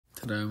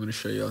Today I'm going to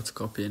show you how to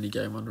copy any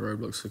game on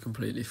Roblox for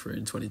completely free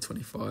in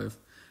 2025.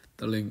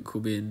 The link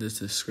will be in the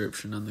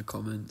description and the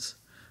comments.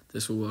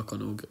 This will work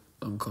on all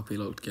uncopy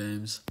locked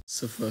games.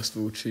 So first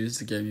of all, choose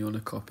the game you want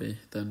to copy,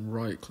 then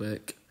right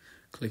click,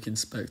 click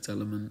inspect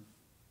element,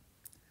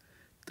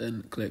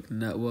 then click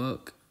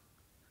network.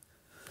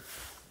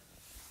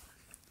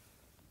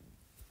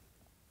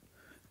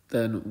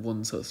 Then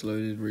once that's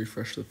loaded,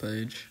 refresh the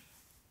page.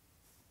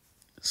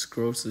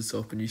 Scroll to the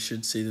top and you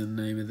should see the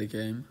name of the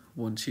game.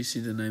 Once you see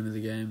the name of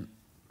the game,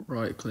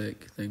 right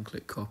click, then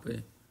click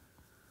copy.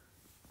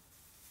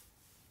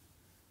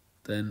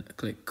 Then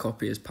click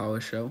copy as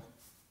PowerShell.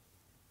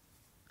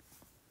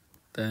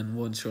 Then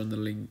once you're on the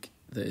link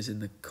that is in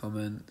the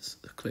comments,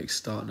 click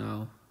start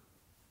now.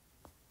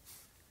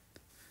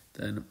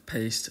 Then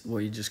paste what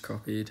you just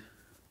copied.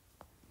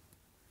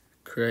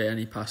 Create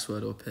any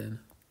password or PIN.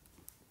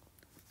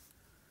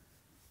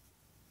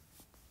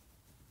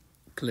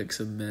 Click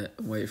submit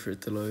and wait for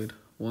it to load.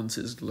 Once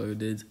it's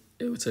loaded,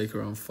 it will take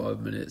around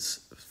 5 minutes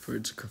for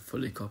it to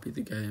fully copy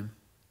the game,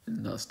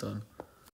 and that's done.